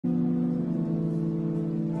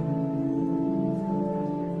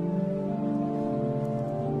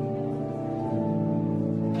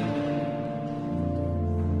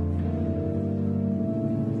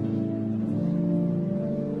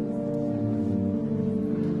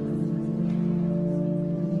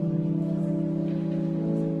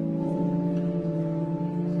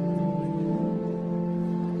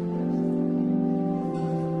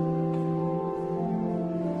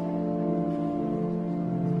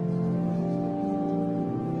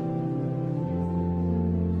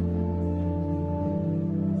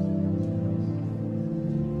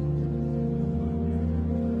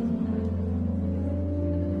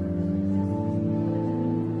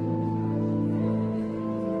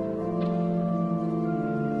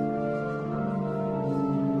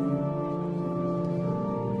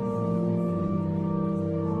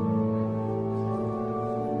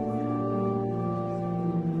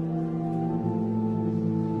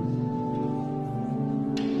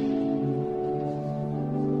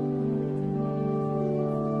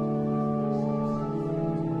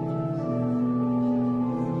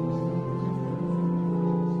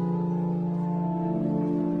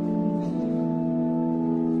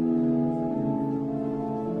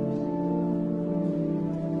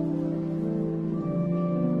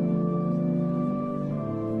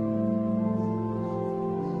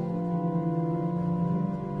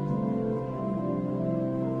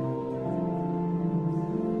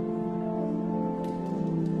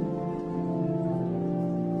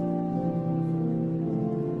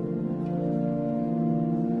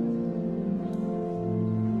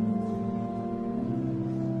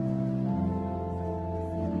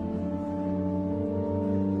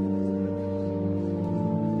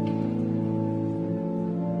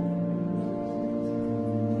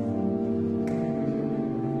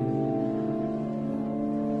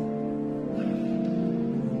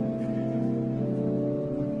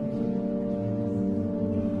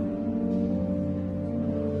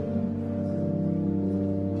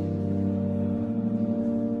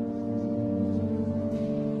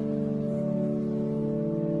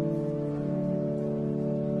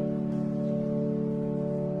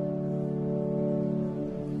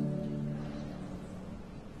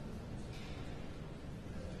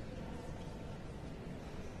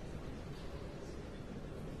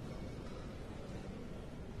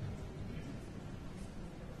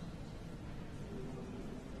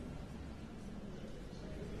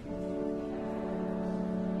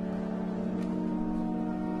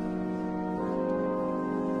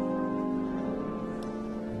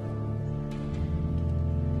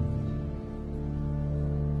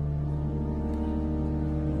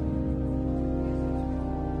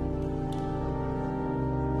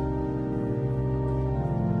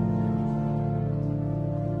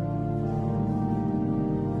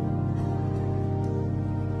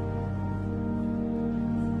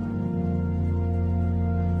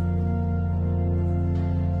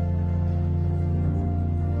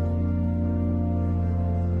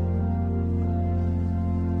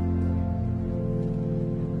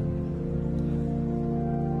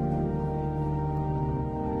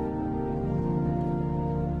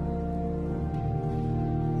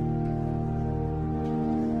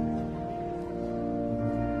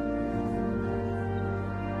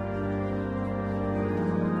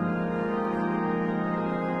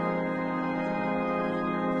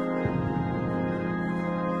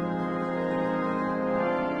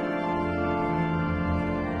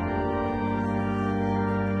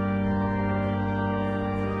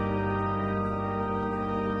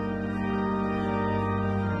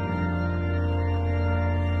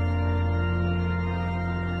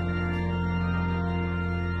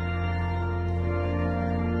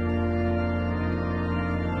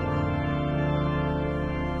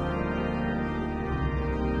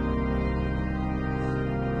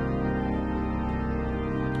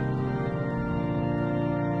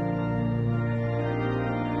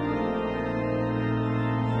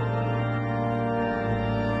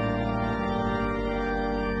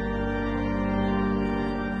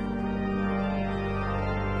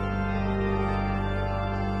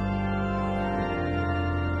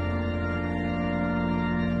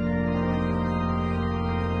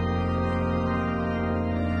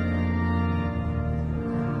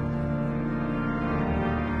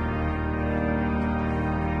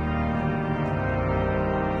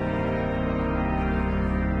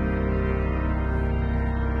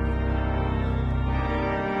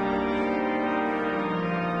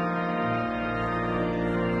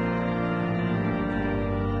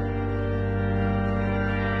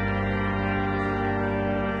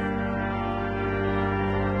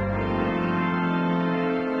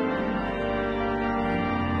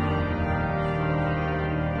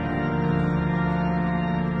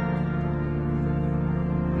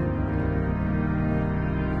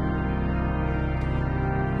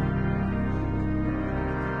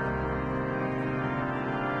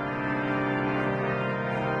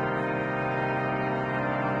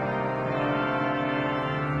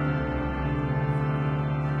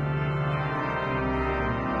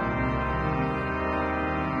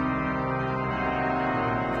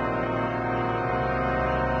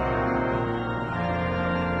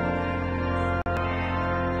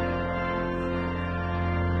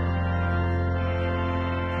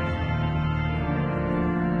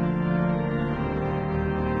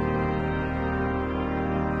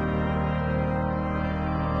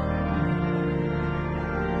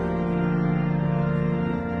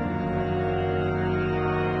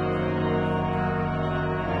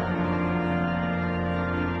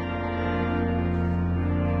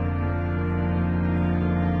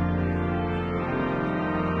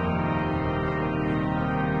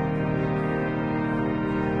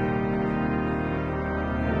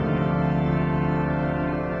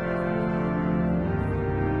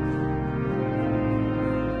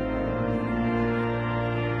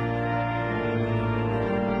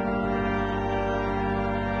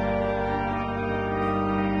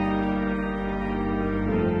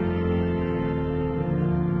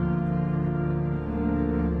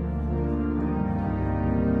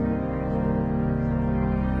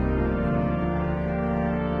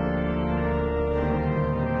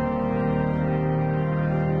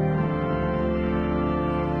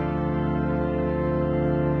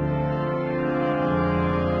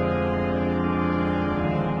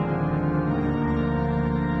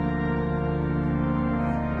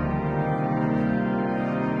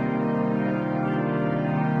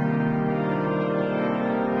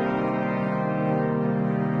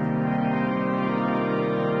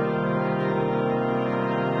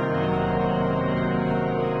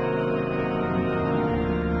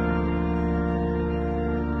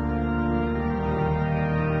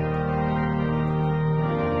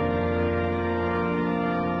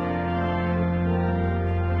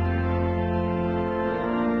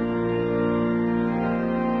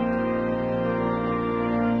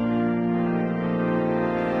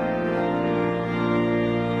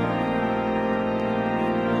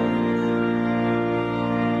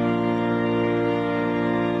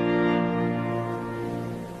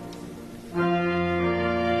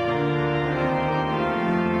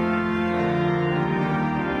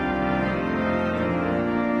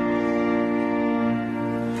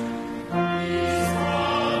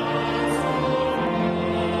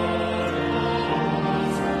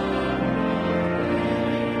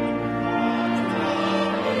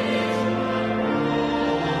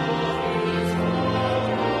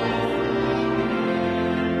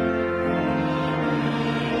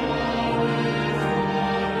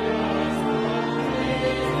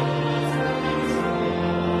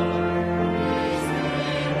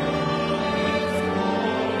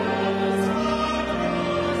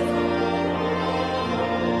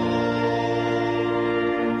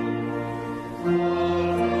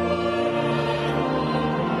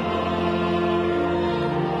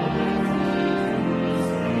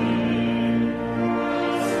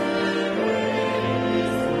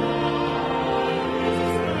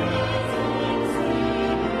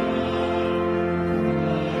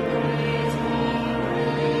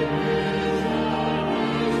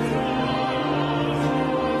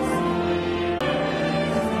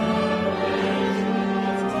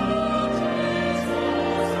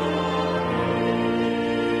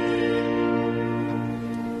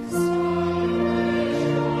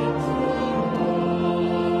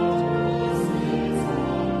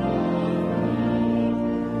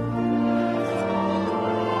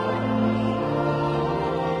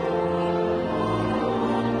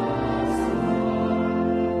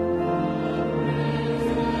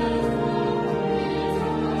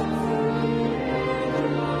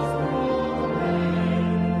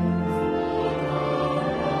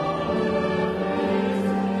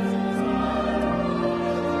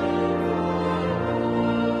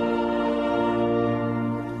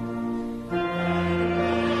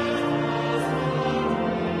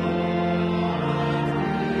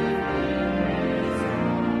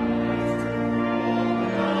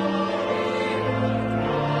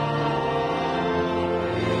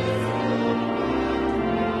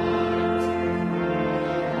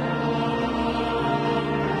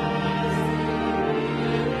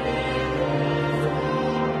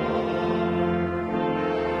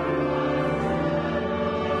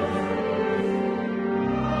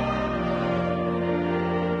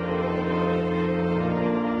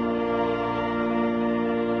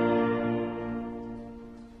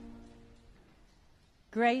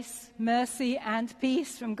grace, mercy, and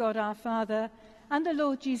peace from God our Father and the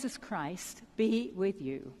Lord Jesus Christ be with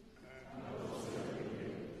you. And also with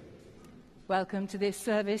you. Welcome to this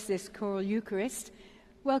service, this choral Eucharist.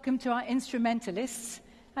 Welcome to our instrumentalists,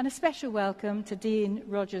 and a special welcome to Dean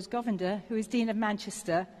Rogers Govender, who is Dean of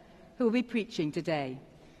Manchester, who will be preaching today.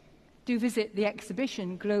 Do visit the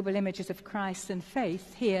exhibition, Global Images of Christ and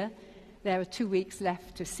Faith, here. There are 2 weeks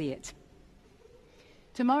left to see it.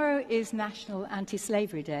 Tomorrow is National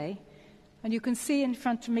Anti-Slavery Day, and you can see in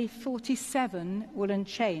front of me 47 woolen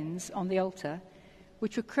chains on the altar,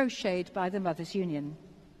 which were crocheted by the Mothers' Union.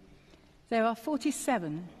 There are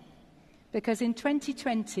 47 because in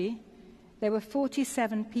 2020 there were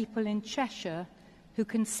 47 people in Cheshire who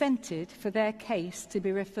consented for their case to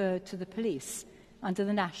be referred to the police under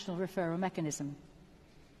the National Referral Mechanism.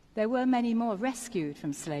 There were many more rescued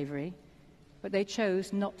from slavery, but they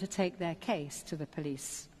chose not to take their case to the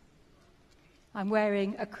police. I'm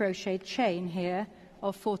wearing a crocheted chain here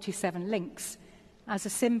of 47 links as a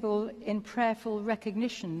symbol in prayerful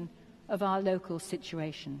recognition of our local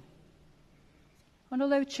situation. And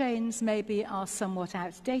although chains maybe are somewhat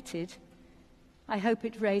outdated, I hope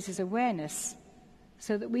it raises awareness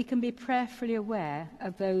so that we can be prayerfully aware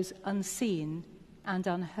of those unseen and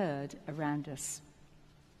unheard around us.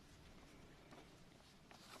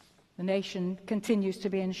 The nation continues to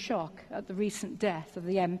be in shock at the recent death of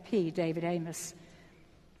the MP, David Amos.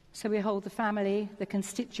 So we hold the family, the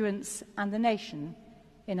constituents, and the nation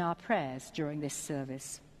in our prayers during this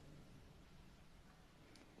service.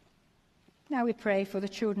 Now we pray for the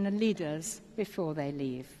children and leaders before they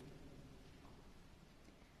leave.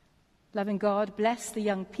 Loving God, bless the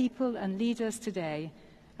young people and leaders today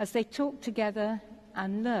as they talk together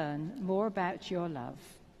and learn more about your love.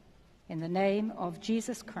 In the name of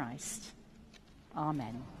Jesus Christ,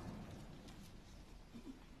 Amen.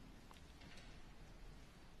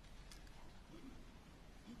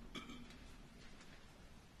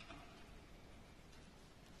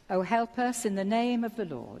 O help us in the name of the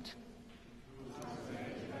Lord.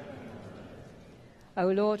 O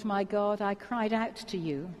Lord my God, I cried out to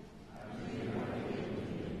you.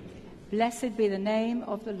 Blessed be the name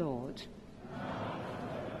of the Lord.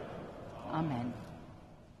 Amen.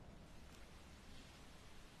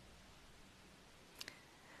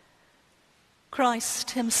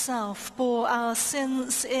 Christ himself bore our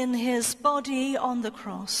sins in his body on the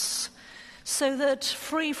cross, so that,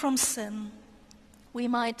 free from sin, we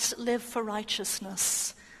might live for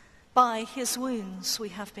righteousness. By his wounds we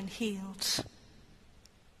have been healed.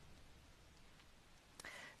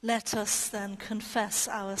 Let us then confess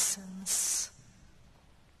our sins.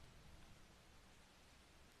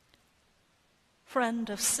 Friend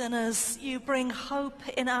of sinners, you bring hope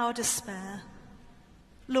in our despair.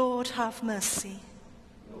 Lord, have mercy.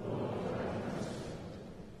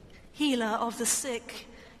 Healer of the sick,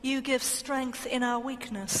 you give strength in our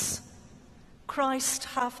weakness. Christ,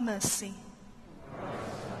 have mercy.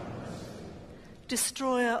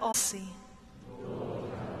 Destroyer of sin.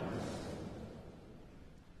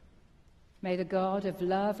 May the God of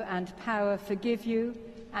love and power forgive you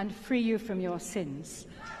and free you from your sins,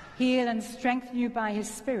 heal and strengthen you by his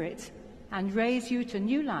Spirit, and raise you to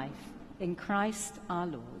new life in Christ our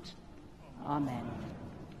Lord. Amen.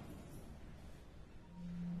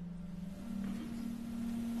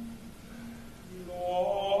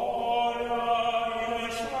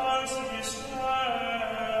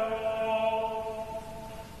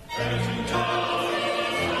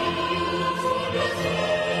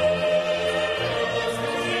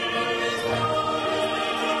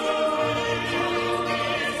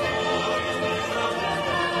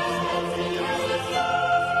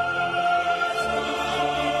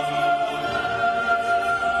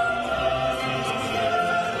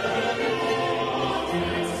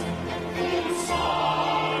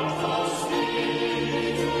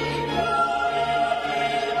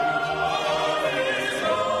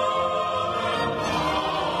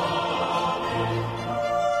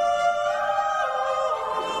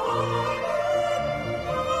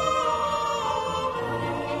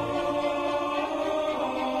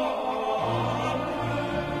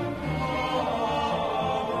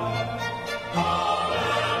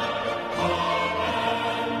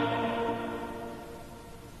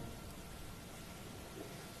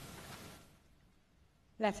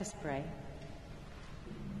 Let us pray.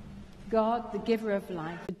 God, the giver of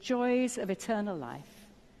life, the joys of eternal life,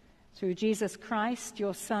 through Jesus Christ,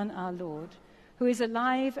 your Son, our Lord, who is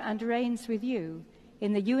alive and reigns with you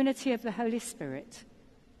in the unity of the Holy Spirit,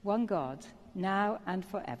 one God, now and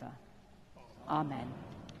forever. Amen.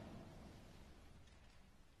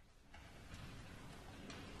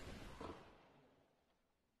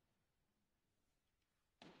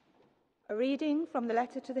 A reading from the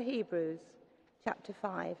letter to the Hebrews, chapter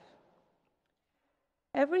 5.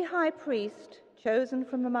 Every high priest chosen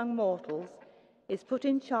from among mortals is put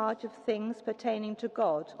in charge of things pertaining to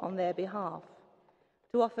God on their behalf,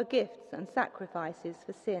 to offer gifts and sacrifices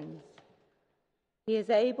for sins. He is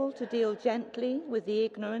able to deal gently with the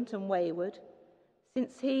ignorant and wayward,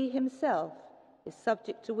 since he himself is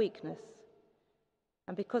subject to weakness.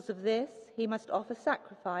 And because of this, he must offer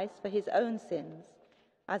sacrifice for his own sins,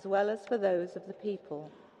 as well as for those of the people.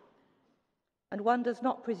 And one does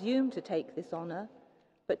not presume to take this honor,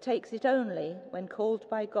 but takes it only when called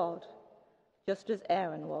by God, just as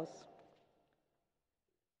Aaron was.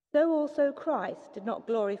 So also Christ did not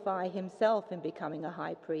glorify himself in becoming a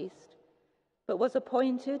high priest, but was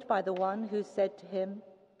appointed by the one who said to him,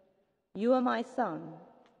 "You are my son,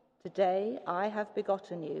 today I have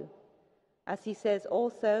begotten you," as he says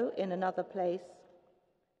also in another place,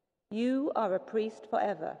 "You are a priest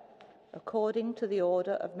forever, according to the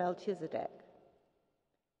order of Melchizedek."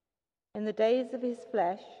 In the days of his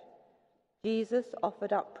flesh, Jesus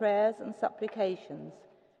offered up prayers and supplications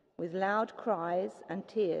with loud cries and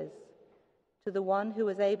tears to the one who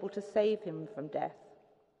was able to save him from death.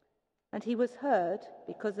 And he was heard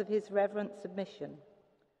because of his reverent submission.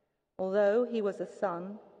 Although he was a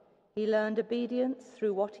son, he learned obedience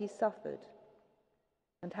through what he suffered.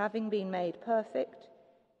 And having been made perfect,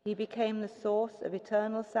 he became the source of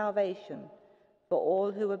eternal salvation for all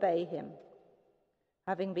who obey him,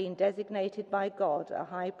 having been designated by God a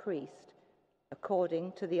high priest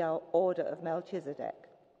according to the order of Melchizedek.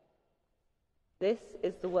 This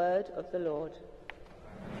is the word of the Lord.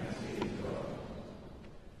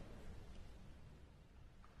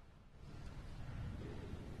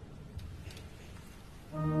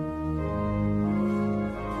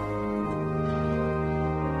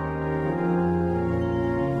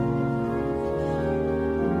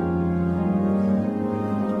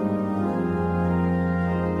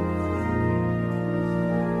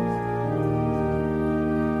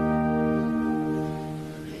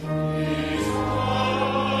 Is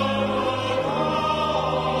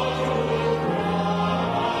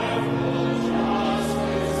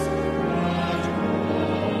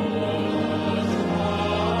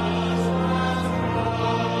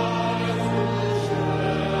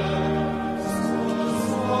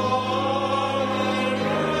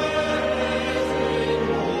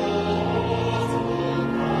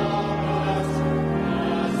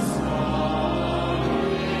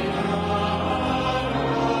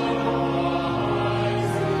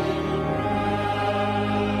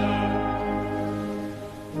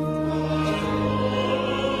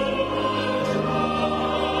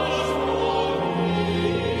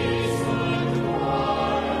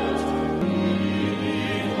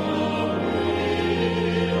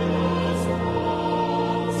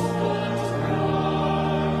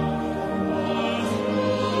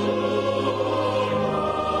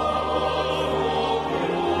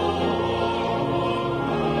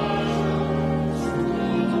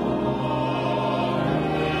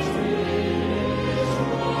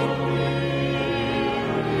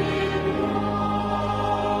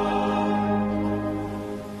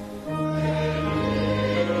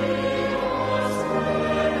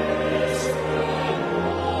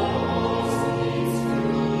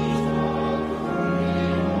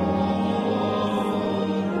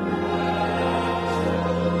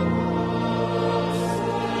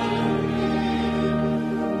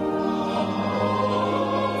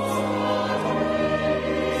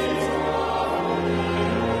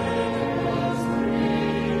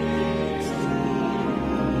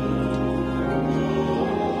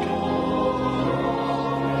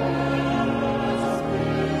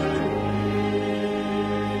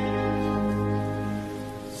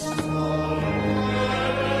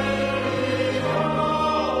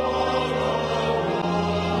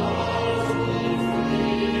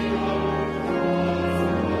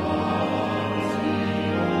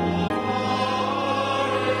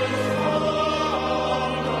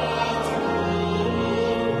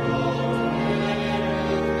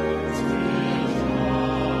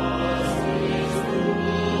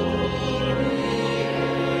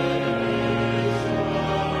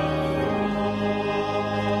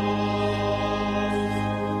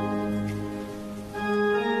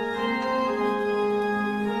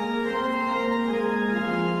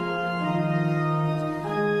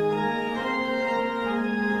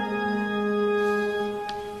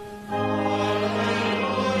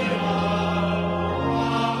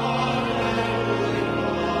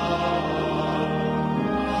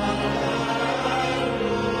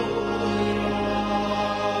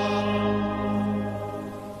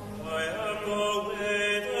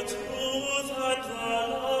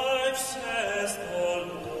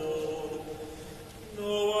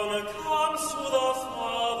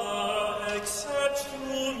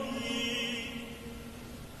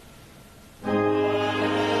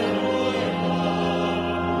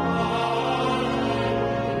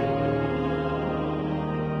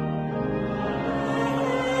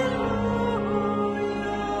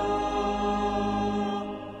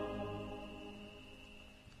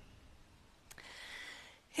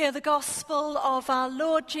Hear the gospel of our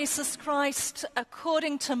Lord Jesus Christ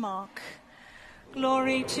according to Mark.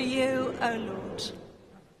 Glory to you, O Lord.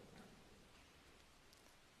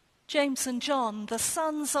 James and John, the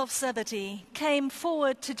sons of Zebedee, came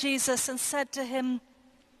forward to Jesus and said to him,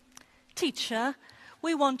 "Teacher,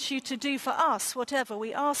 we want you to do for us whatever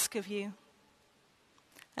we ask of you."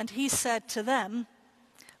 And he said to them,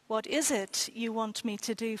 "What is it you want me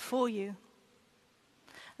to do for you?"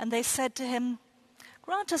 And they said to him,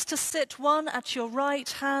 "Grant us to sit one at your right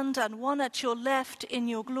hand and one at your left in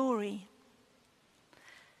your glory."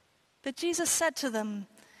 But Jesus said to them,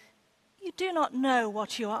 "You do not know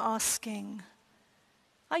what you are asking.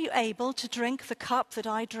 Are you able to drink the cup that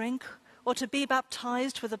I drink, or to be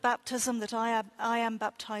baptized with the baptism that I am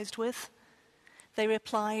baptized with?" They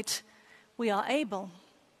replied, "We are able."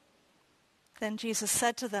 Then Jesus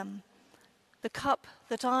said to them, "The cup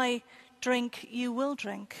that I drink you will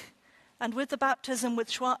drink, and with the baptism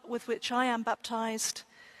with which I am baptized,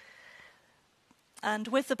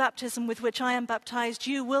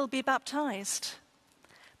 you will be baptized.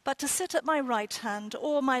 But to sit at my right hand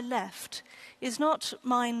or my left is not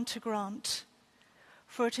mine to grant,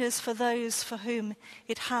 for it is for those for whom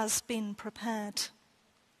it has been prepared."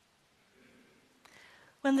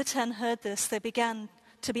 When the 10 heard this, they began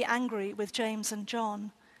to be angry with James and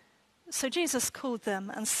John. So Jesus called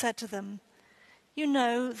them and said to them, "You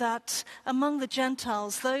know that among the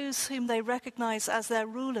Gentiles, those whom they recognize as their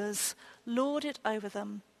rulers lord it over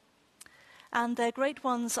them, and their great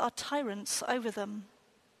ones are tyrants over them.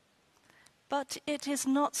 But it is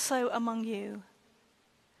not so among you.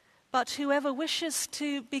 But whoever wishes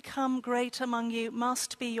to become great among you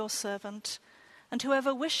must be your servant, and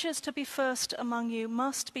whoever wishes to be first among you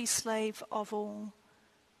must be slave of all.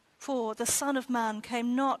 For the Son of Man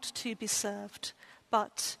came not to be served,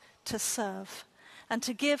 but to serve, and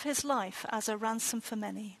to give his life as a ransom for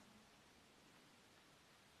many."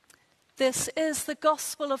 This is the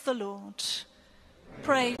gospel of the Lord.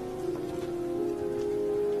 Praise.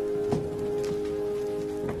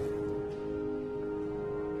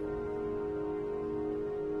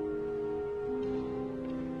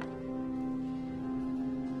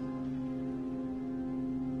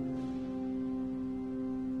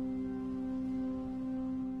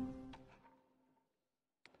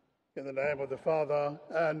 In the name of the Father,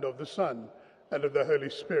 and of the Son, and of the Holy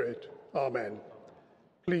Spirit. Amen.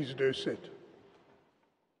 Please do sit.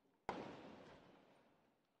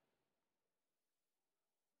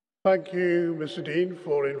 Thank you, Mr. Dean,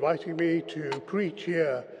 for inviting me to preach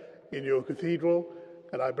here in your cathedral,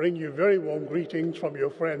 and I bring you very warm greetings from your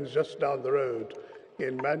friends just down the road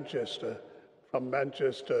in Manchester, from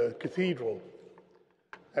Manchester Cathedral.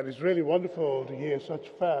 And it's really wonderful to hear such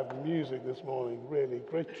fab music this morning. Really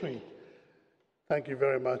great treat. Thank you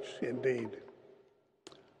very much indeed.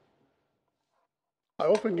 I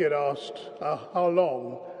often get asked, how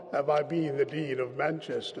long have I been the Dean of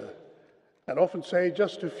Manchester? And often say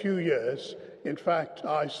just a few years. In fact,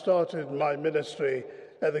 I started my ministry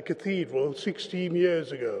at the cathedral 16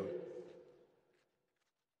 years ago.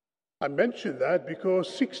 I mention that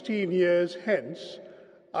because 16 years hence,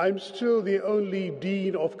 I'm still the only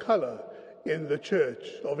Dean of colour in the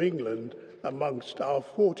Church of England amongst our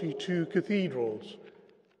 42 cathedrals.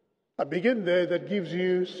 I begin there. That gives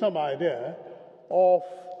you some idea of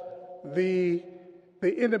the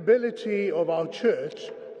inability of our church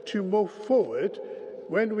to move forward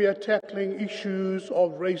when we are tackling issues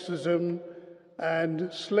of racism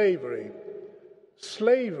and slavery.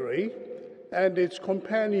 Slavery and its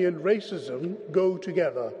companion racism go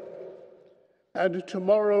together. And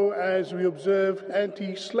tomorrow, as we observe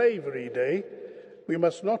Anti-Slavery Day, we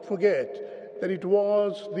must not forget that it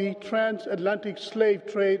was the transatlantic slave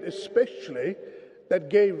trade especially that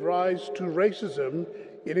gave rise to racism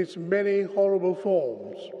in its many horrible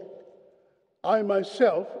forms. I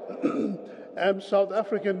myself am South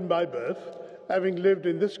African by birth, having lived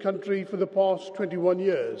in this country for the past 21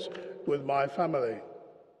 years with my family.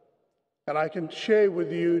 And I can share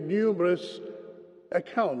with you numerous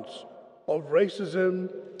accounts of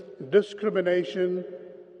racism, discrimination,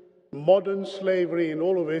 modern slavery in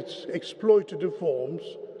all of its exploitative forms,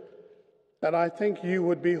 and I think you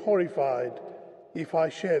would be horrified if I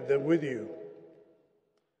shared them with you.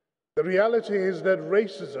 The reality is that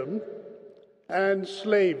racism and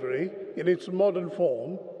slavery in its modern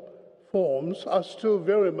forms are still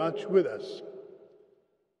very much with us.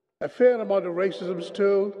 A fair amount of racism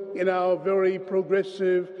still in our very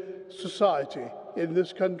progressive society in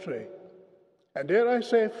this country. And dare I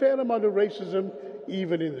say, a fair amount of racism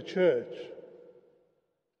even in the church.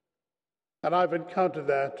 And I've encountered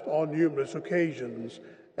that on numerous occasions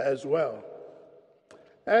as well.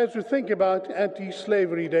 As we think about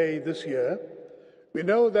Anti-Slavery Day this year, we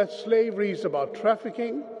know that slavery is about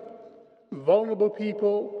trafficking, vulnerable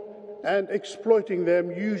people, and exploiting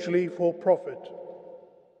them, usually for profit.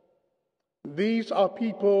 These are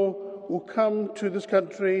people who come to this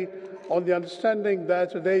country on the understanding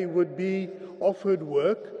that they would be offered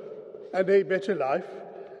work and a better life,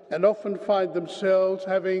 and often find themselves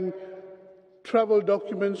having travel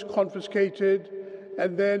documents confiscated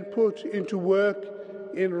and then put into work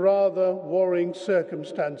in rather worrying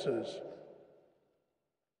circumstances.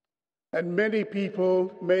 And many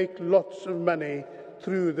people make lots of money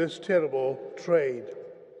through this terrible trade.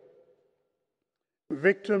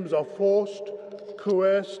 Victims are forced,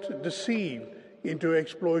 coerced, deceived into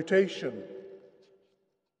exploitation.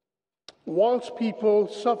 Whilst people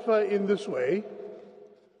suffer in this way,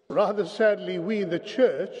 rather sadly, we in the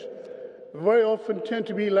church very often tend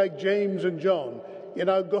to be like James and John in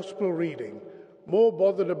our gospel reading, more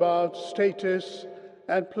bothered about status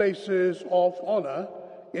and places of honor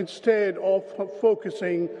instead of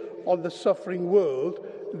focusing on the suffering world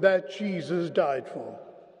that Jesus died for.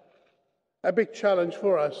 A big challenge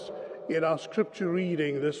for us in our scripture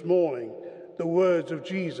reading this morning, the words of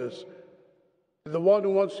Jesus. The one who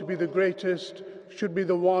wants to be the greatest should be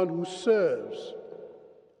the one who serves,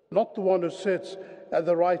 not the one who sits at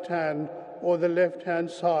the right hand or the left hand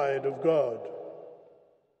side of God.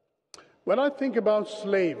 When I think about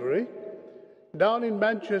slavery, down in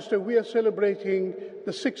Manchester we are celebrating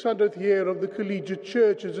the 600th year of the Collegiate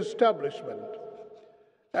Church's establishment.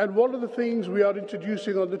 And one of the things we are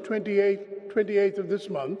introducing on the 28th of this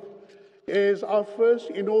month is our first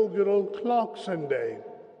inaugural Clarkson Day.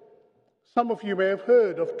 Some of you may have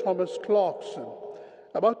heard of Thomas Clarkson.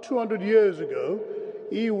 About 200 years ago,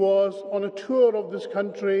 he was on a tour of this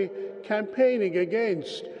country campaigning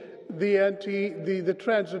against the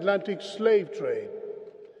transatlantic slave trade.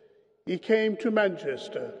 He came to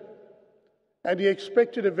Manchester, and he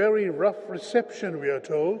expected a very rough reception, we are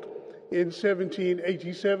told, in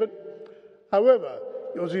 1787. However,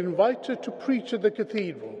 he was invited to preach at the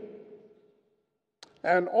cathedral.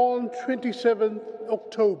 And on 27th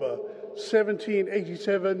October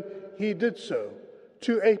 1787, he did so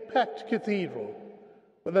to a packed cathedral,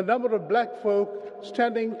 with a number of black folk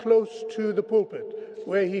standing close to the pulpit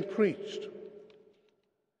where he preached.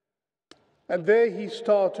 And there he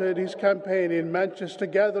started his campaign in Manchester,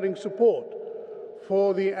 gathering support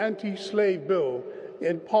for the anti-slave bill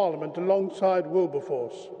in Parliament alongside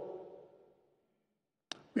Wilberforce.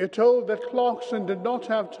 We are told that Clarkson did not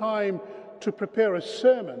have time to prepare a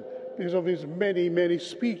sermon because of his many, many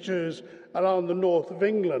speeches around the north of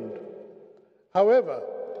England. However,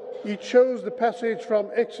 he chose the passage from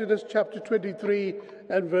Exodus chapter 23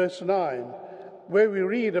 and verse 9, where we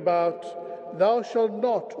read about, "Thou shalt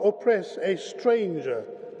not oppress a stranger,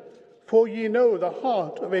 for ye know the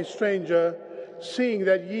heart of a stranger, seeing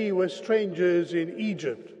that ye were strangers in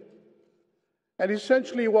Egypt." And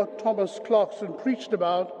essentially what Thomas Clarkson preached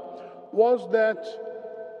about was that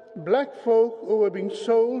black folk who were being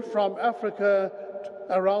sold from Africa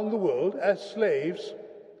around the world as slaves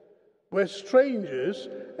were strangers,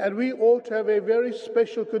 and we ought to have a very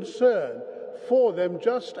special concern for them,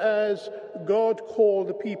 just as God called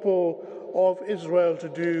the people of Israel to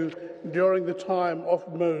do during the time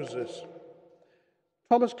of Moses.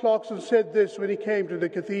 Thomas Clarkson said this when he came to the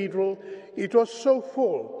cathedral: "It was so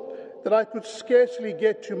full that I could scarcely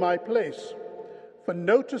get to my place, for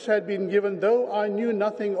notice had been given, though I knew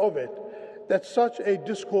nothing of it, that such a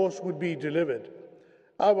discourse would be delivered.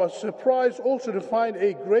 I was surprised also to find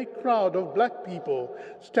a great crowd of black people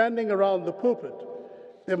standing around the pulpit.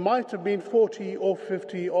 There might have been 40 or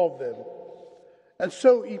 50 of them." And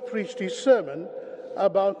so he preached his sermon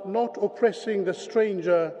about not oppressing the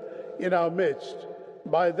stranger in our midst.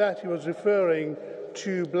 By that he was referring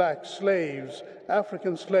to black slaves,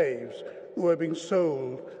 African slaves, who were being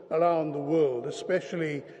sold around the world,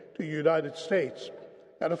 especially to the United States.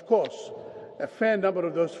 And of course, a fair number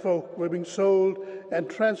of those folk were being sold and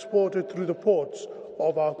transported through the ports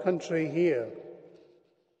of our country here.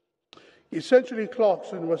 Essentially,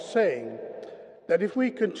 Clarkson was saying that if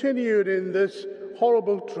we continued in this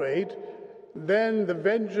horrible trade, then the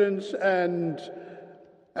vengeance and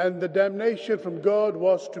the damnation from God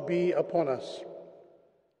was to be upon us.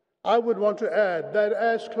 I would want to add that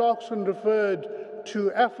as Clarkson referred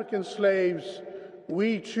to African slaves,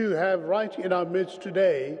 we too have right in our midst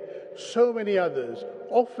today so many others,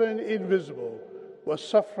 often invisible, were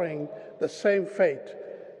suffering the same fate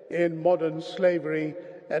in modern slavery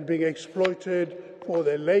and being exploited for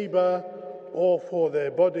their labor or for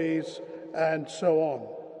their bodies and so on.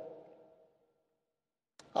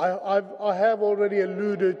 I have already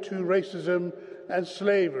alluded to racism and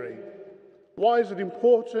slavery. Why is it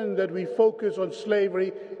important that we focus on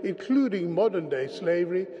slavery, including modern-day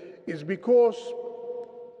slavery? Is because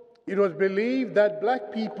it was believed that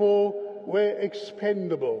black people were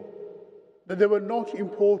expendable, that they were not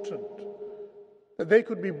important, that they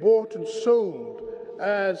could be bought and sold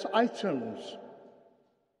as items.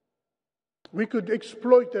 We could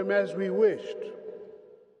exploit them as we wished.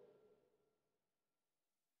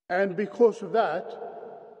 And because of that,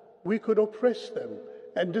 we could oppress them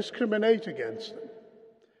and discriminate against them.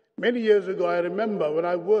 Many years ago, I remember when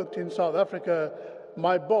I worked in South Africa,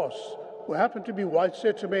 my boss, who happened to be white,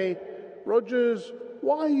 said to me, "Rogers,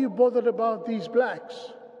 why are you bothered about these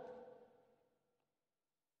blacks?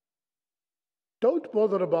 Don't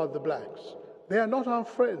bother about the blacks. They are not our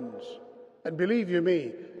friends." And believe you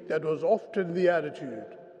me, that was often the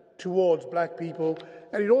attitude towards black people,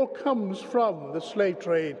 and it all comes from the slave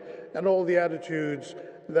trade and all the attitudes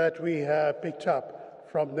that we have picked up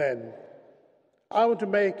from then. I want to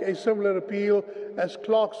make a similar appeal as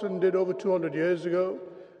Clarkson did over 200 years ago,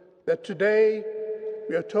 that today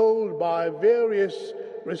we are told by various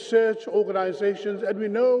research organizations, and we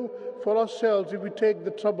know for ourselves if we take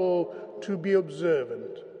the trouble to be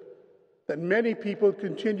observant, that many people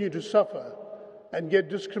continue to suffer and get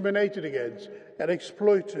discriminated against and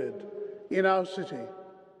exploited in our city.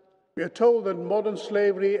 We are told that modern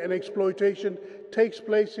slavery and exploitation takes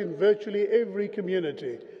place in virtually every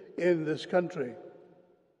community in this country.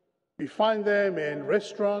 We find them in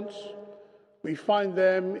restaurants, we find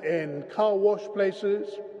them in car wash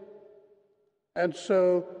places, and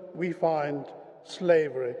so we find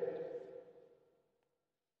slavery.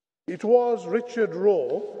 It was Richard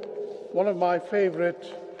Rohr, one of my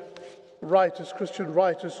favorite writers, Christian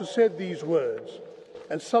writers, who said these words,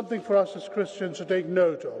 and something for us as Christians to take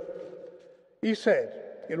note of. He said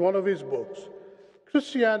in one of his books,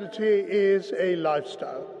 "Christianity is a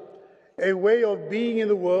lifestyle, a way of being in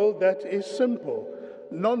the world that is simple,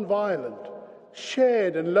 non-violent,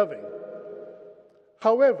 shared and loving.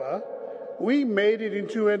 However, we made it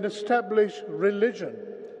into an established religion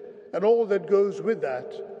and all that goes with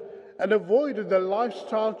that, and avoided the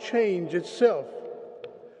lifestyle change itself.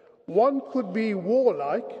 One could be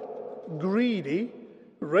warlike, greedy,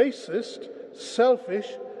 racist,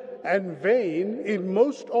 selfish, and vain in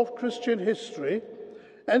most of Christian history,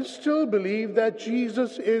 and still believe that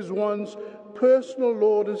Jesus is one's personal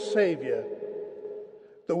Lord and Savior.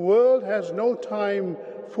 The world has no time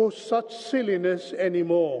for such silliness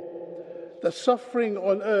anymore. The suffering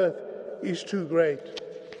on earth is too great."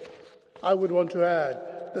 I would want to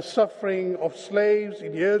add, the suffering of slaves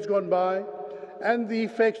in years gone by, and the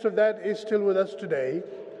effects of that is still with us today,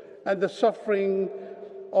 and the suffering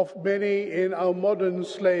of many in our modern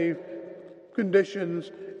slave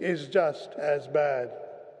conditions is just as bad.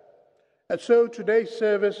 And so today's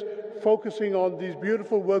service, focusing on these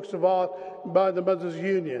beautiful works of art by the Mothers'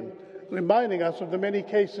 Union, reminding us of the many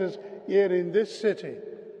cases here in this city.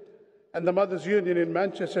 And the Mothers' Union in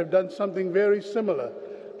Manchester have done something very similar.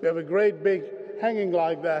 We have a great big hanging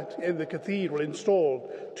like that in the cathedral installed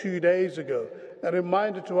 2 days ago, a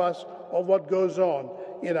reminder to us of what goes on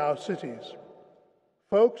in our cities.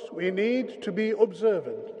 Folks, we need to be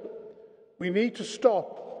observant. We need to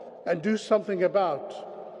stop and do something about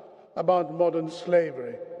modern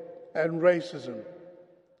slavery and racism.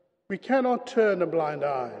 We cannot turn a blind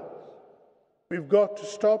eye. We've got to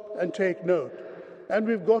stop and take note, and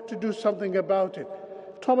we've got to do something about it.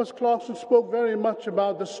 Thomas Clarkson spoke very much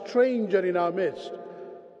about the stranger in our midst.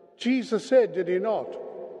 Jesus said, did he not?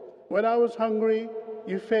 "When I was hungry,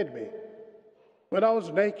 you fed me. When I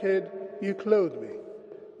was naked, you clothed me.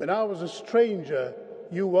 When I was a stranger,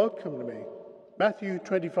 you welcomed me." Matthew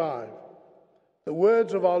 25. The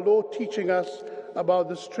words of our Lord teaching us about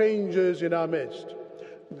the strangers in our midst.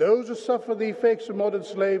 Those who suffer the effects of modern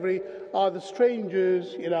slavery are the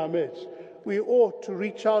strangers in our midst. We ought to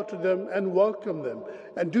reach out to them and welcome them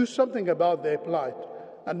and do something about their plight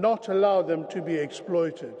and not allow them to be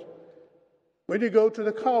exploited. When you go to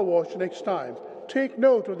the car wash next time, take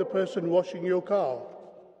note of the person washing your car.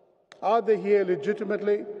 Are they here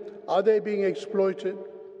legitimately? Are they being exploited?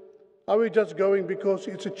 Are we just going because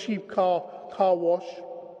it's a cheap car wash?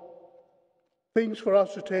 Things for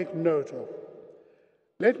us to take note of.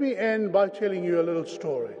 Let me end by telling you a little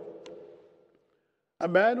story. A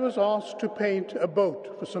man was asked to paint a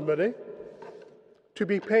boat for somebody, to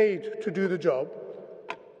be paid to do the job,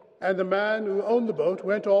 and the man who owned the boat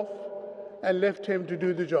went off and left him to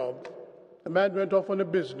do the job. The man went off on a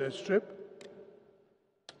business trip.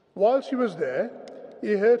 Whilst he was there,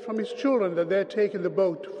 he heard from his children that they had taken the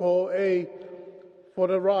boat for for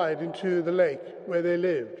a ride into the lake where they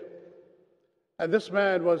lived. And this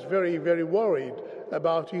man was very, very worried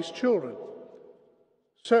about his children.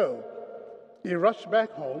 So he rushed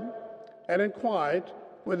back home and inquired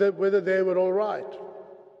whether they were all right.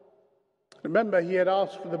 Remember, he had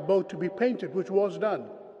asked for the boat to be painted, which was done.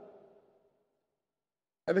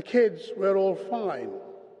 And the kids were all fine.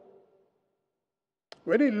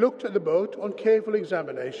 When he looked at the boat on careful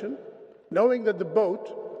examination, knowing that the boat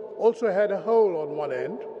also had a hole on one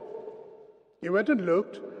end, he went and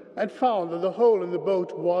looked and found that the hole in the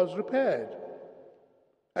boat was repaired.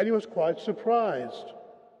 And he was quite surprised.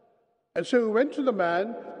 And so he went to the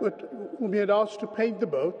man whom he had asked to paint the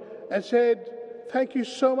boat and said, "Thank you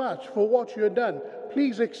so much for what you had done.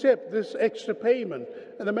 Please accept this extra payment."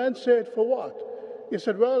 And the man said, "For what?" He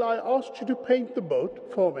said, "Well, I asked you to paint the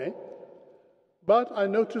boat for me, but I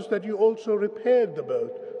noticed that you also repaired the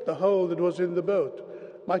boat, the hole that was in the boat.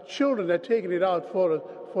 My children had taken it out for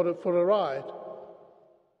a ride.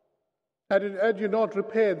 Had you not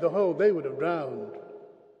repaired the hole, they would have drowned."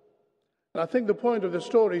 And I think the point of the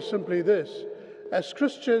story is simply this. As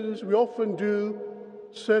Christians, we often do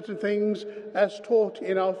certain things as taught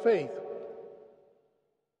in our faith.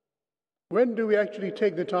 When do we actually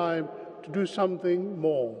take the time to do something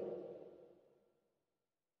more?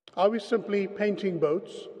 Are we simply painting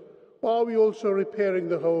boats, or are we also repairing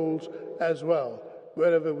the holes as well,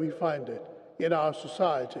 wherever we find it, in our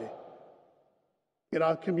society, in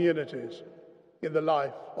our communities, in the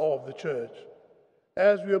life of the church?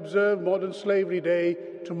 As we observe Modern Slavery Day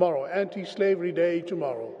tomorrow, Anti-Slavery Day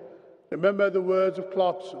tomorrow, remember the words of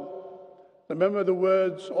Clarkson. Remember the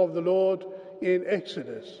words of the Lord in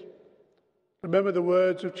Exodus. Remember the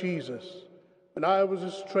words of Jesus. "When I was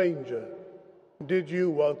a stranger, did you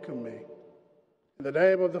welcome me?" In the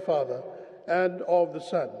name of the Father, and of the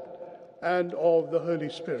Son, and of the Holy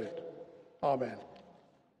Spirit. Amen.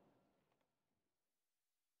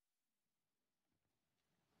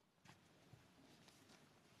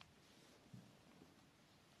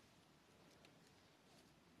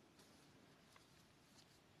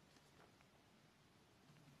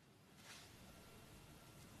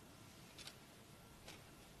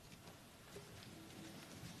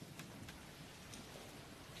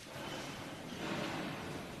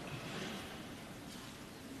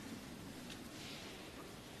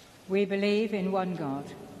 We believe in one God,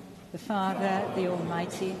 the Father, the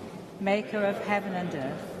Almighty, maker of heaven and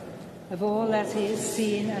earth, of all that is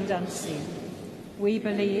seen and unseen. We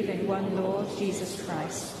believe in one Lord Jesus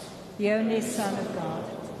Christ, the only Son of God,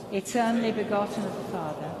 eternally begotten of the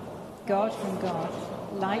Father, God from God,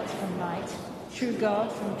 light from light, true God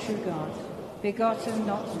from true God, begotten,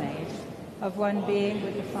 not made, of one being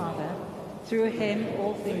with the Father. Through him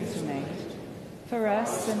all things were made. For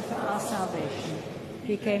us and for our salvation,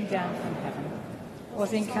 he came down from heaven,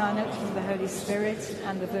 was incarnate from the Holy Spirit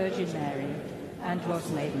and the Virgin Mary, and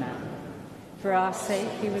was made man. For our sake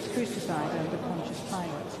he was crucified under Pontius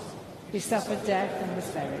Pilate. He suffered death and was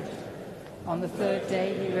buried. On the third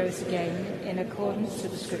day he rose again in accordance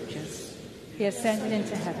with the Scriptures. He ascended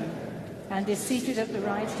into heaven and is seated at the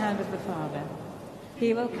right hand of the Father.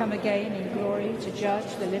 He will come again in glory to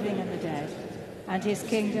judge the living and the dead, and his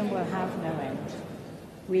kingdom will have no end.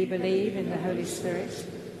 We believe in the Holy Spirit,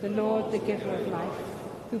 the Lord, the giver of life,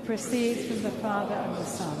 who proceeds from the Father and the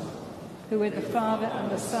Son, who with the Father and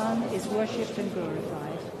the Son is worshipped and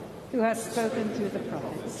glorified, who has spoken through the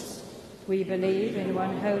prophets. We believe in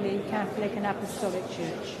one holy, Catholic and Apostolic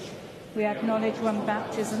Church. We acknowledge one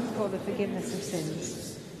baptism for the forgiveness of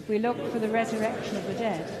sins. We look for the resurrection of the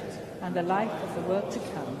dead and the life of the world to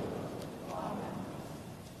come.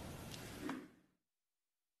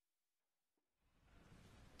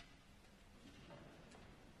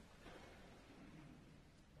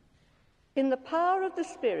 In the power of the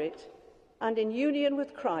Spirit and in union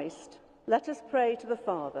with Christ, let us pray to the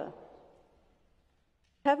Father.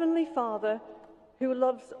 Heavenly Father, who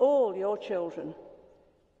loves all your children,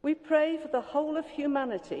 we pray for the whole of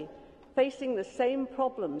humanity facing the same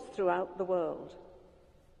problems throughout the world.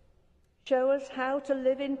 Show us how to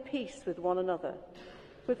live in peace with one another,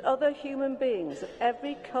 with other human beings of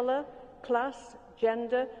every colour, class,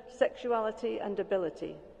 gender, sexuality and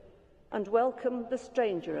ability, and welcome the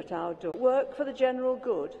stranger at our door. Work for the general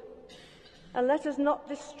good, and let us not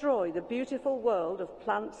destroy the beautiful world of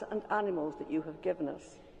plants and animals that you have given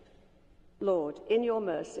us. Lord, in your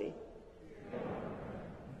mercy.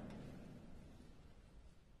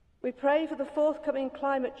 We pray for the forthcoming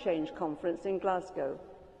climate change conference in Glasgow,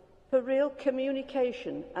 for real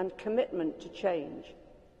communication and commitment to change.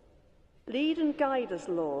 Lead and guide us,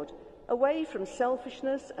 Lord, away from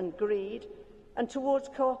selfishness and greed, and towards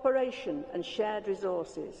cooperation and shared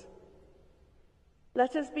resources.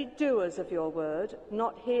 Let us be doers of your word,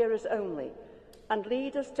 not hearers only, and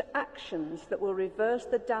lead us to actions that will reverse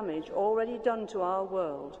the damage already done to our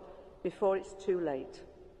world before it's too late.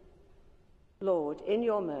 Lord, in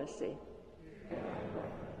your mercy.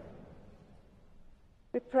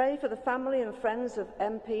 We pray for the family and friends of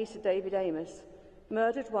MP Sir David Amos,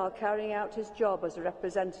 murdered while carrying out his job as a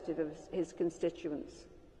representative of his constituents.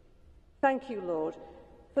 Thank you, Lord,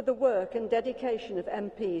 for the work and dedication of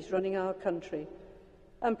MPs running our country,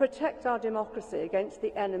 and protect our democracy against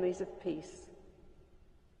the enemies of peace.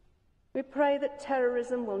 We pray that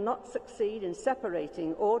terrorism will not succeed in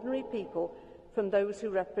separating ordinary people from those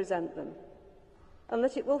who represent them, and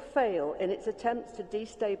that it will fail in its attempts to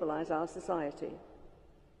destabilise our society.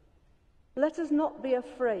 Let us not be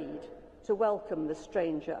afraid to welcome the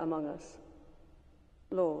stranger among us.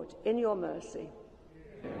 Lord, in your mercy.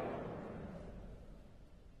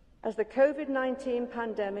 As the COVID-19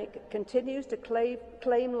 pandemic continues to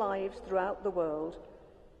claim lives throughout the world,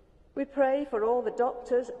 we pray for all the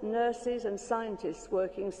doctors, nurses and scientists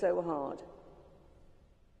working so hard.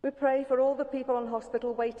 We pray for all the people on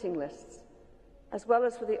hospital waiting lists, as well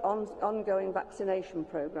as for the ongoing vaccination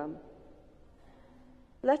programme.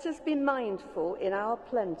 Let us be mindful in our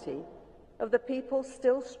plenty of the people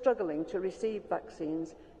still struggling to receive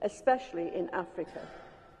vaccines, especially in Africa.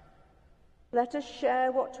 Let us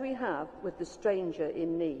share what we have with the stranger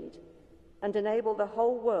in need and enable the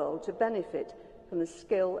whole world to benefit from the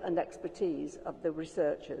skill and expertise of the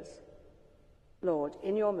researchers. Lord,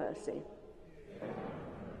 in your mercy.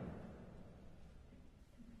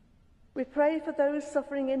 We pray for those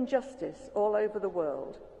suffering injustice all over the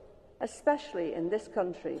world, especially in this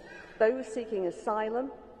country, those seeking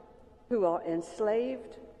asylum, who are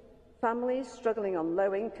enslaved, families struggling on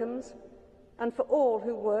low incomes, and for all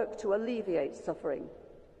who work to alleviate suffering,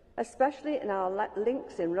 especially in our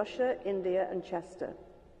links in Russia, India and Chester.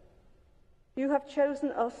 You have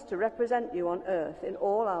chosen us to represent you on earth in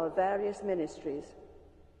all our various ministries.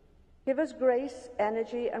 Give us grace,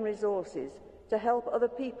 energy and resources to help other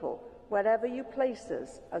people wherever you place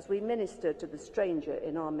us as we minister to the stranger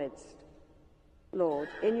in our midst. Lord,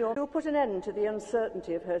 you'll put an end to the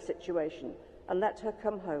uncertainty of her situation and let her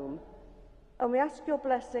come home. And we ask your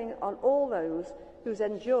blessing on all those whose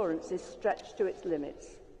endurance is stretched to its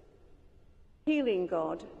limits. Healing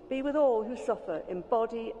God, be with all who suffer in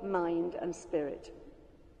body, mind and spirit.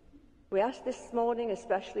 We ask this morning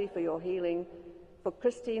especially for your healing for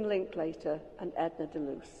Christine Linklater and Edna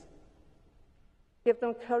DeLuce. Give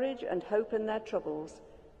them courage and hope in their troubles,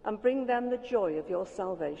 and bring them the joy of your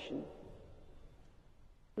salvation.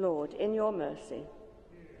 Lord, in your mercy.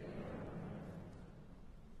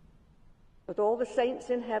 With all the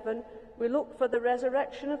saints in heaven, we look for the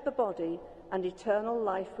resurrection of the body and eternal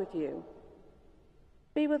life with you.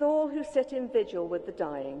 Be with all who sit in vigil with the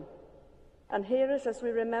dying, and hear us as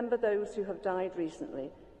we remember those who have died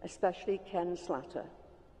recently, especially Ken Slatter.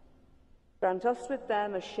 Grant us with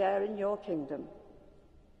them a share in your kingdom.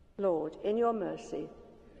 Lord, in your mercy.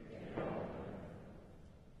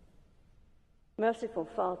 Merciful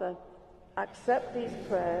Father, accept these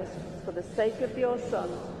prayers for the sake of your Son,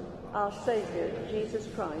 our Saviour, Jesus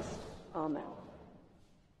Christ. Amen.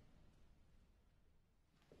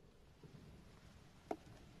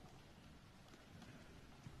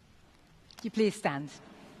 Would you please stand?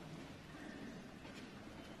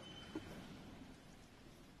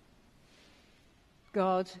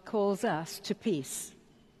 God calls us to peace.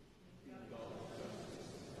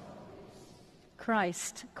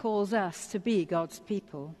 Christ calls us to be God's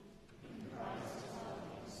people.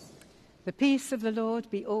 The peace of the Lord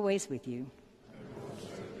be always with you.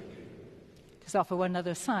 Just offer one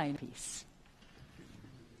another a sign of peace.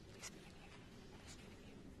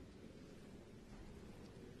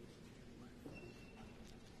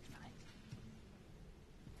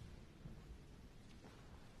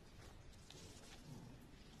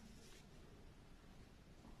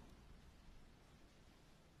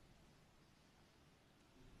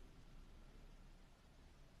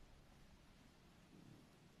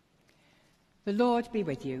 The Lord be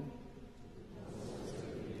with you.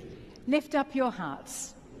 Lift up your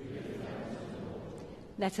hearts.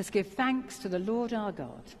 Let us give thanks to the Lord our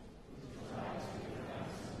God.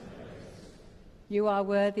 You are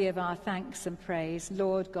worthy of our thanks and praise,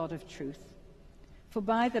 Lord God of truth. For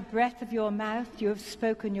by the breath of your mouth you have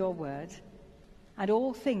spoken your word, and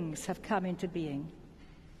all things have come into being.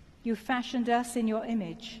 You fashioned us in your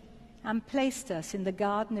image and placed us in the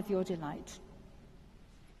garden of your delight.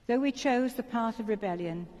 Though we chose the path of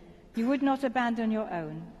rebellion, you would not abandon your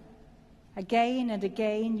own. Again and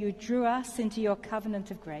again you drew us into your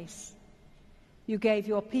covenant of grace. You gave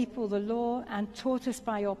your people the law and taught us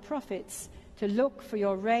by your prophets to look for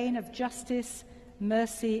your reign of justice,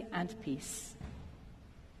 mercy, and peace.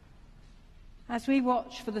 As we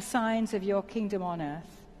watch for the signs of your kingdom on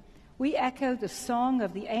earth, we echo the song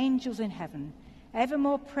of the angels in heaven,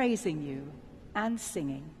 evermore praising you and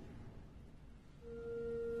singing.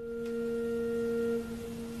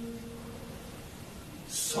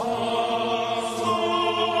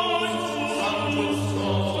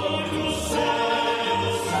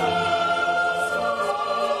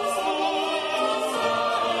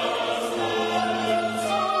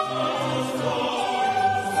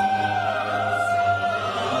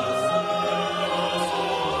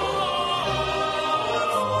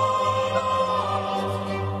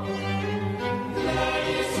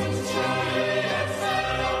 Praise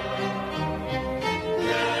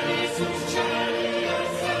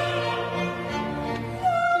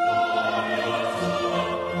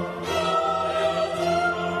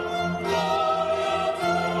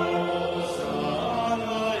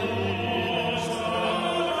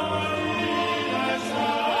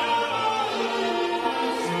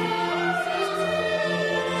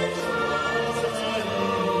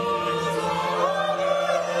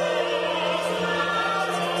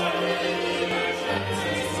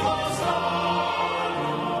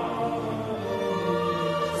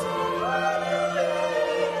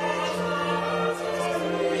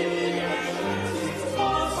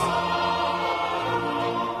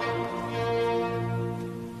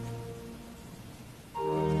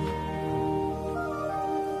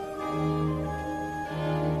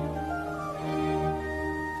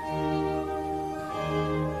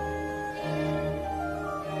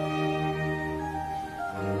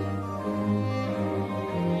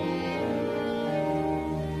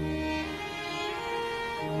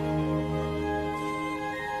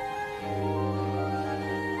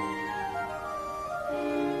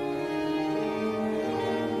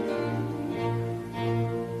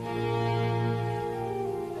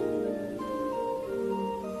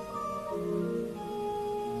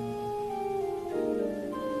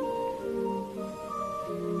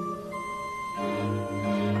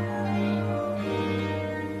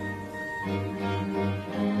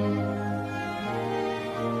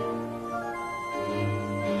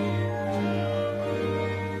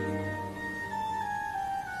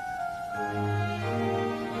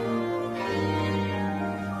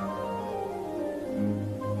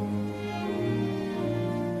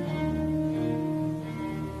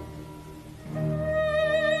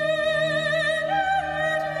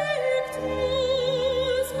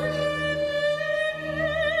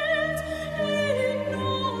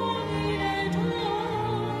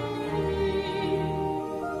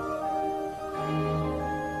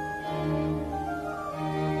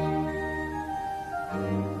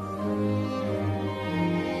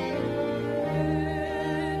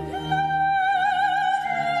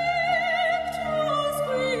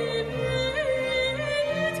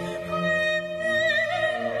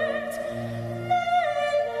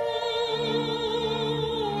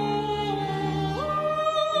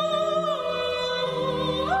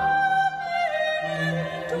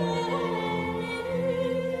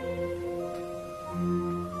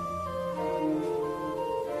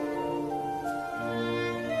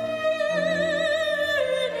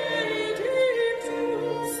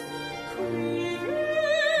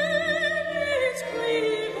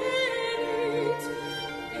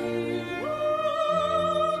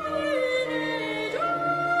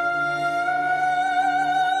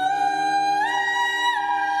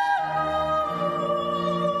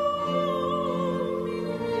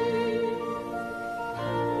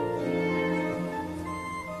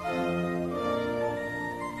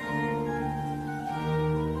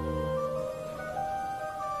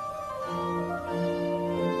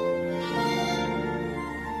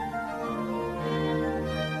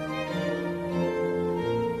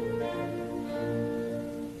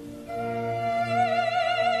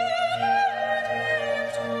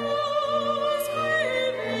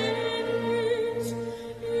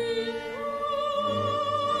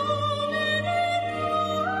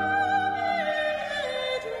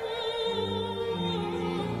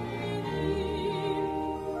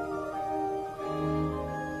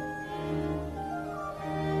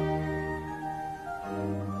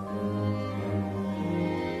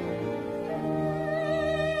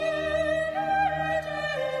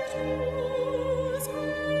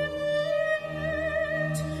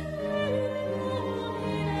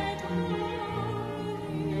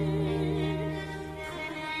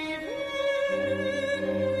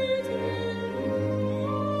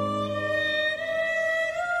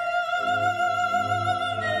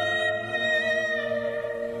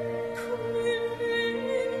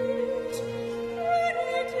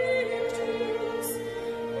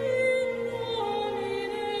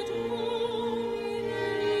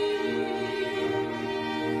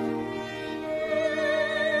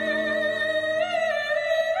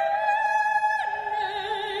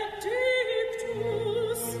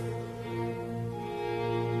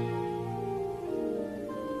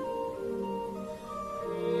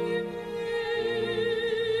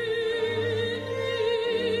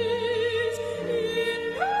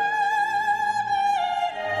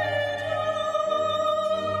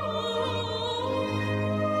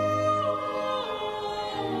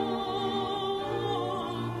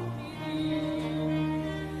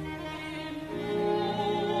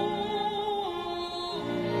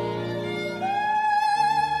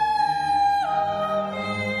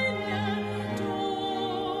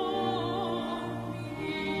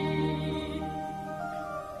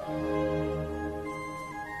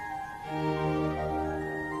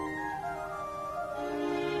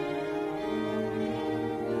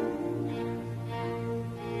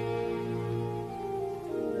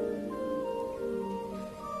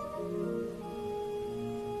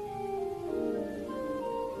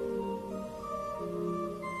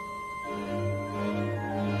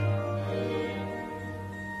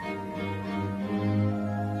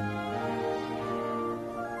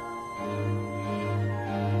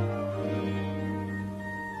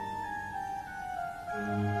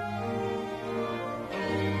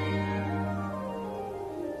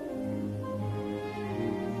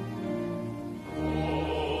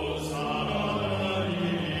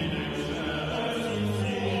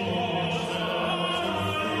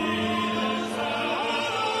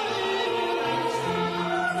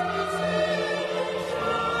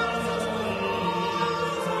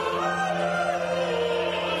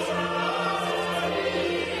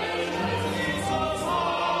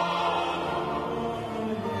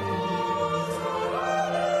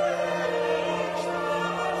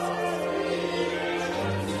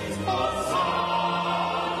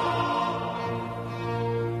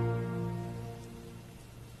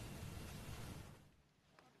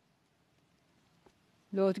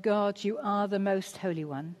Lord God, you are the most holy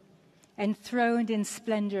one, enthroned in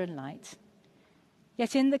splendor and light.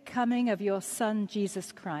 Yet in the coming of your Son,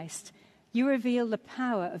 Jesus Christ, you reveal the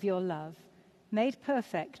power of your love, made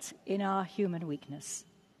perfect in our human weakness.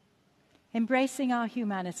 Embracing our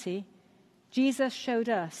humanity, Jesus showed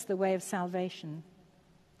us the way of salvation.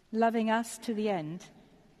 Loving us to the end,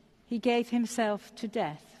 he gave himself to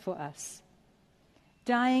death for us.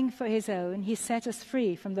 Dying for his own, he set us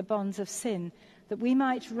free from the bonds of sin, that we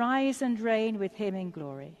might rise and reign with him in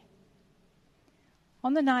glory.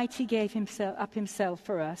 On the night he gave himself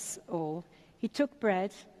for us all, he took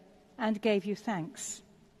bread and gave you thanks.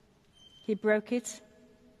 He broke it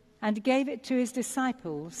and gave it to his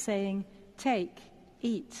disciples, saying, "Take,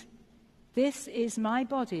 eat. This is my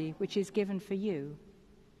body, which is given for you.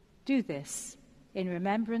 Do this in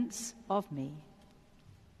remembrance of me."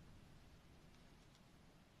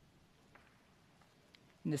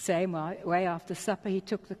 In the same way, after supper, he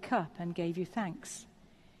took the cup and gave you thanks.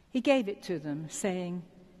 He gave it to them, saying,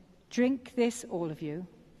 "Drink this, all of you.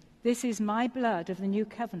 This is my blood of the new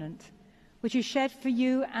covenant, which is shed for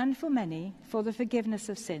you and for many for the forgiveness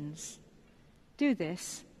of sins. Do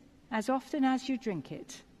this as often as you drink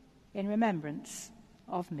it in remembrance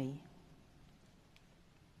of me."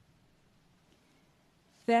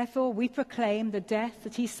 Therefore, we proclaim the death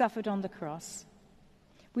that he suffered on the cross.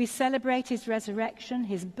 We celebrate his resurrection,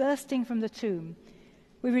 his bursting from the tomb.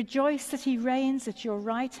 We rejoice that he reigns at your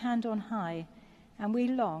right hand on high, and we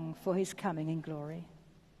long for his coming in glory.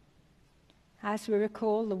 As we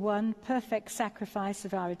recall the one perfect sacrifice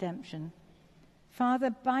of our redemption,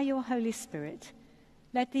 Father, by your Holy Spirit,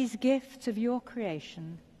 let these gifts of your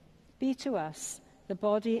creation be to us the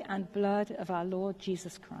body and blood of our Lord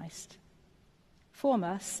Jesus Christ. Form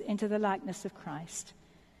us into the likeness of Christ,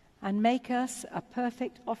 and make us a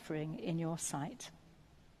perfect offering in your sight.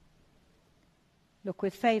 Look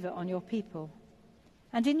with favor on your people,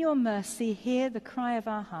 and in your mercy hear the cry of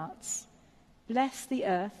our hearts. Bless the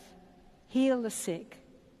earth, heal the sick,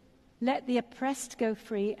 let the oppressed go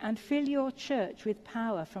free, and fill your church with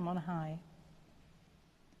power from on high.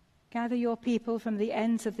 Gather your people from the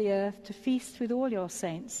ends of the earth to feast with all your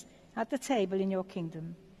saints at the table in your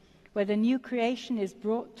kingdom, where the new creation is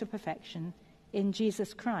brought to perfection in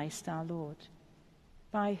Jesus Christ our Lord,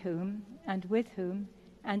 by whom and with whom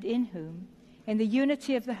and in whom, in the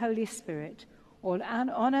unity of the Holy Spirit, all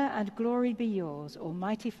honor and glory be yours,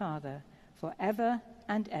 Almighty Father, forever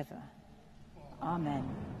and ever. Amen.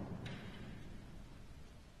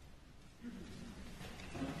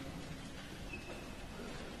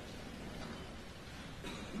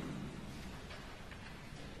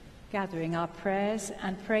 Gathering our prayers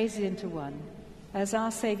and praises into one, as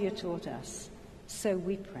our Saviour taught us, so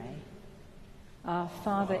we pray. Our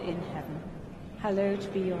Father in heaven,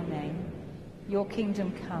 hallowed be your name. Your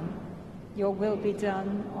kingdom come, your will be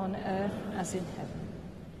done on earth as in heaven.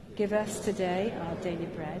 Give us today our daily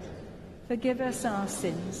bread. Forgive us our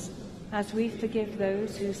sins, as we forgive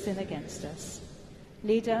those who sin against us.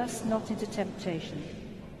 Lead us not into temptation,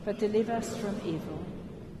 but deliver us from evil.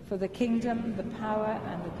 For the kingdom, the power,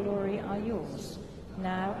 and the glory are yours,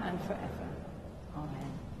 now and forever. Amen.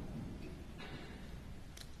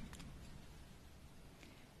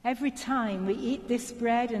 Every time we eat this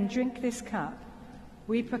bread and drink this cup,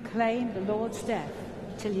 we proclaim the Lord's death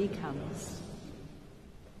till he comes.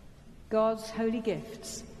 God's holy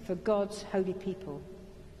gifts for God's holy people.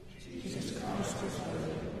 Jesus Christ is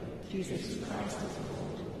holy. Jesus Christ is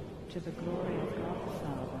Lord. To the glory of God the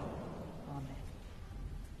Father. Amen.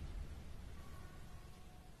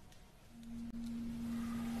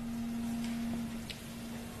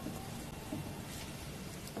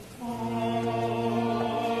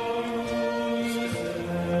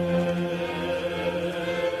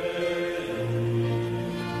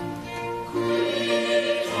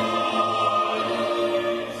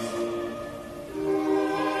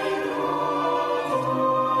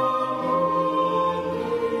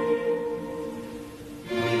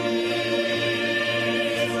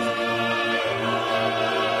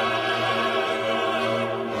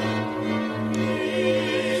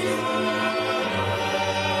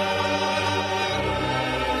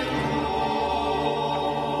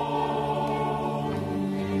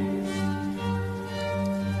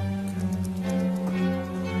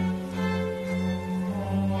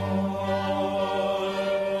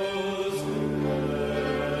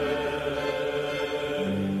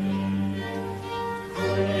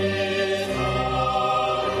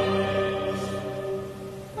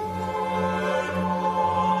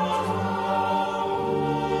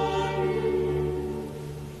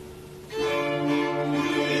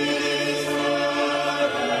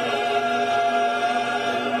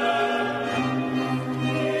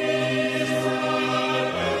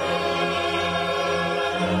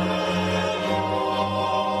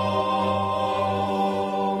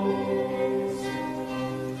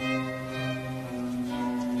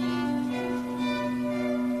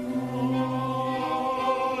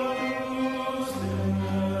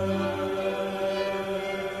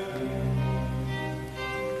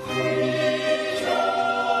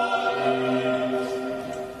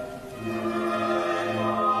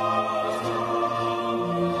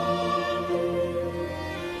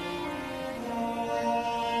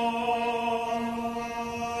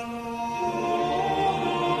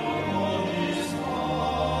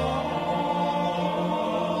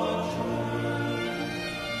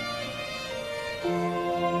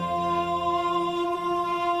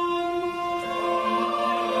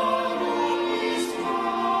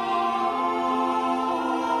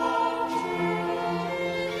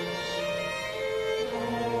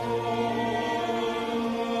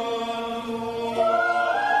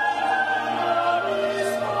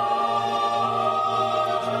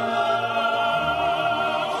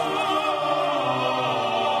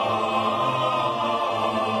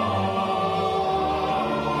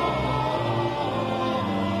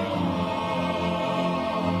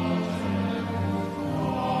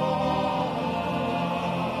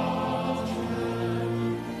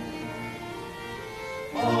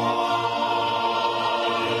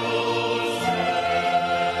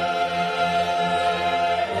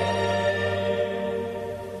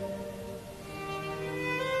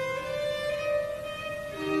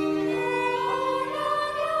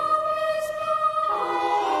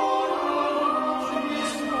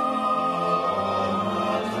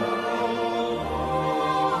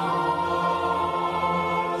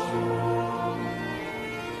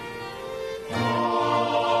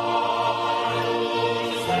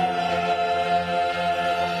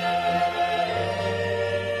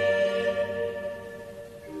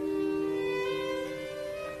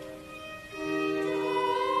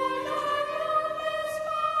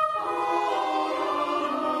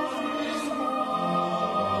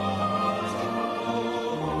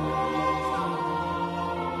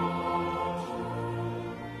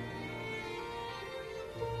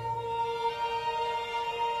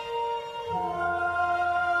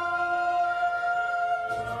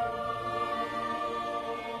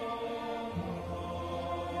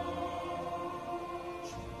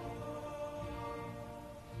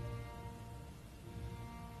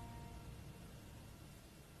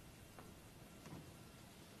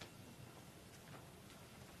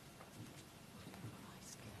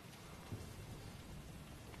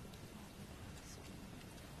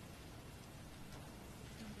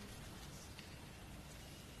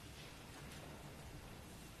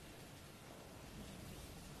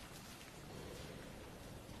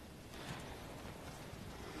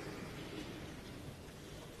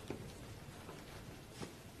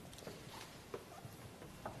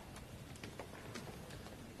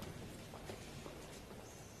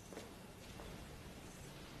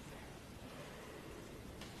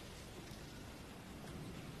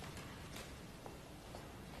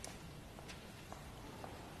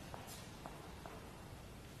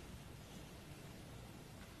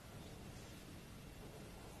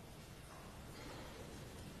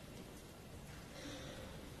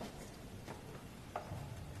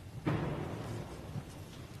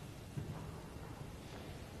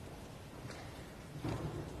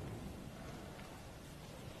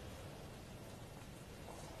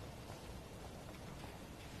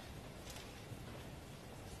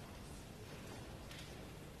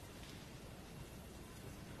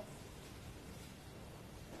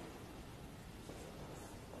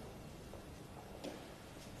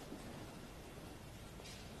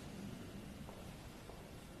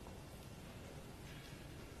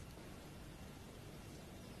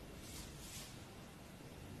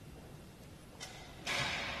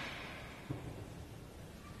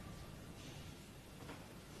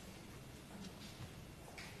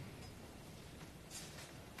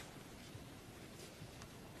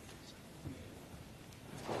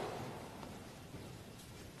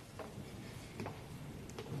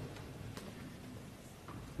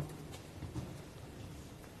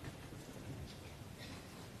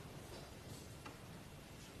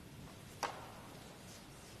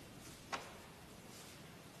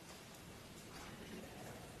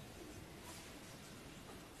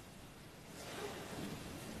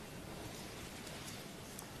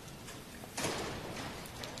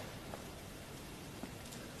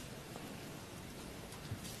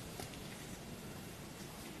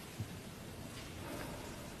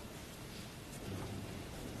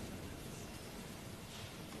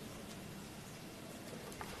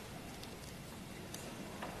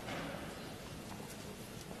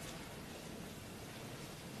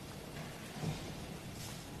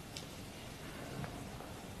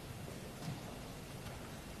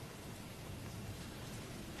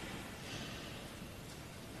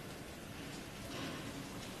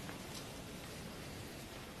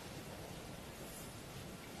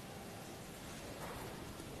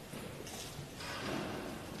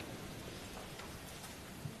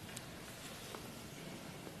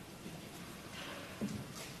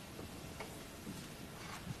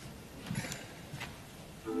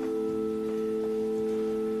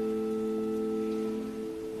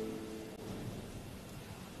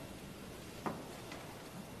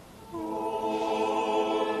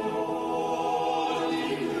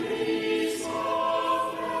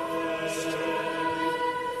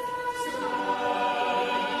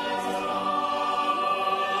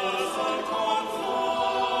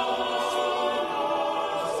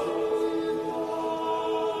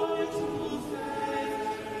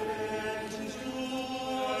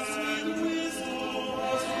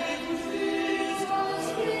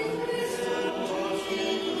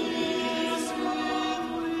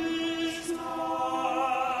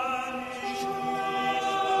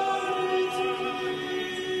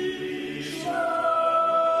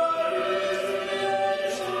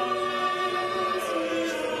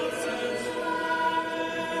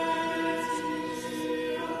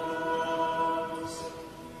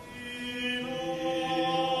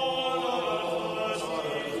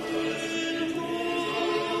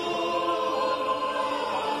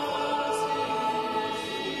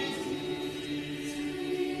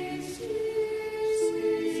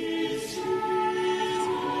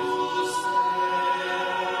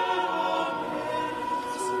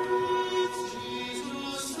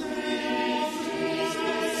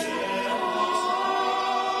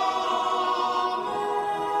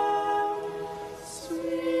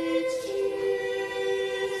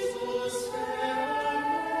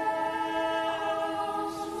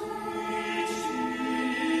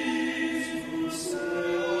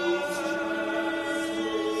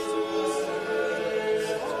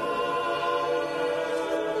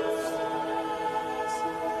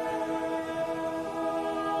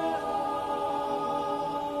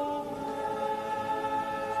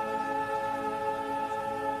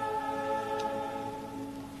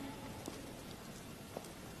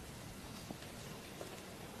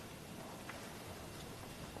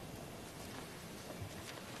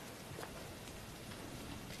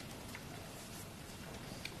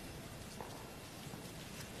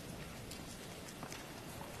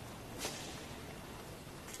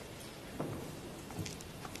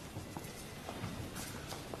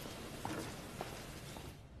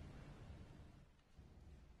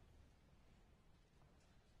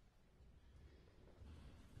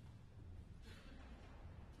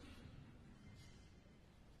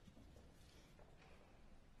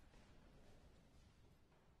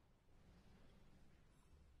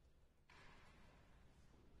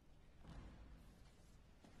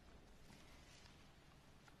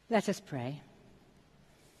 Let us pray.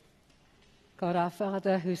 God our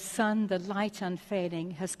Father, whose Son, the light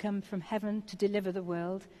unfailing, has come from heaven to deliver the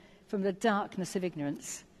world from the darkness of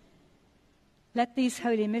ignorance, let these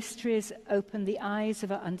holy mysteries open the eyes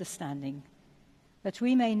of our understanding, that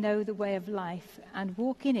we may know the way of life and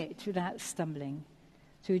walk in it without stumbling.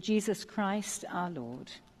 Through Jesus Christ our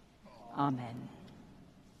Lord. Amen.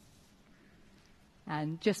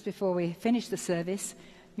 And just before we finish the service,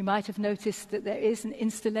 you might have noticed that there is an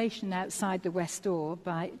installation outside the west door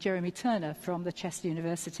by Jeremy Turner from the Chester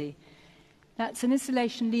University. That's an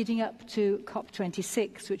installation leading up to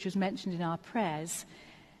COP26, which was mentioned in our prayers.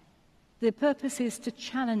 The purpose is to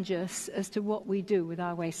challenge us as to what we do with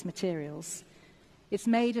our waste materials. It's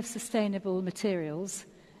made of sustainable materials,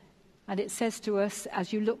 and it says to us,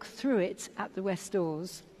 as you look through it at the west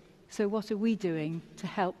doors, so what are we doing to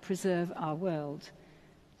help preserve our world,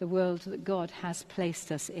 the world that God has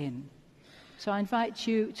placed us in? So I invite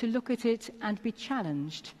you to look at it and be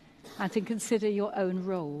challenged and to consider your own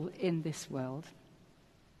role in this world.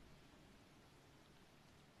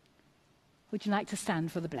 Would you like to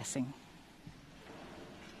stand for the blessing?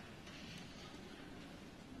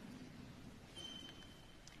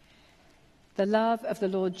 The love of the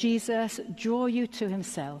Lord Jesus draw you to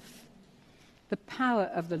himself. The power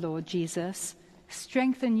of the Lord Jesus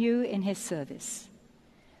strengthen you in his service.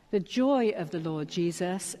 The joy of the Lord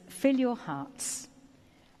Jesus fill your hearts.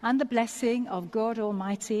 And the blessing of God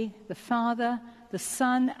Almighty, the Father, the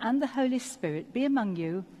Son, and the Holy Spirit be among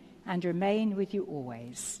you and remain with you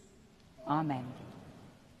always. Amen.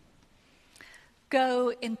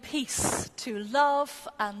 Go in peace to love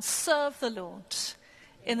and serve the Lord.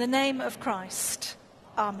 In the name of Christ.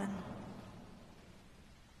 Amen.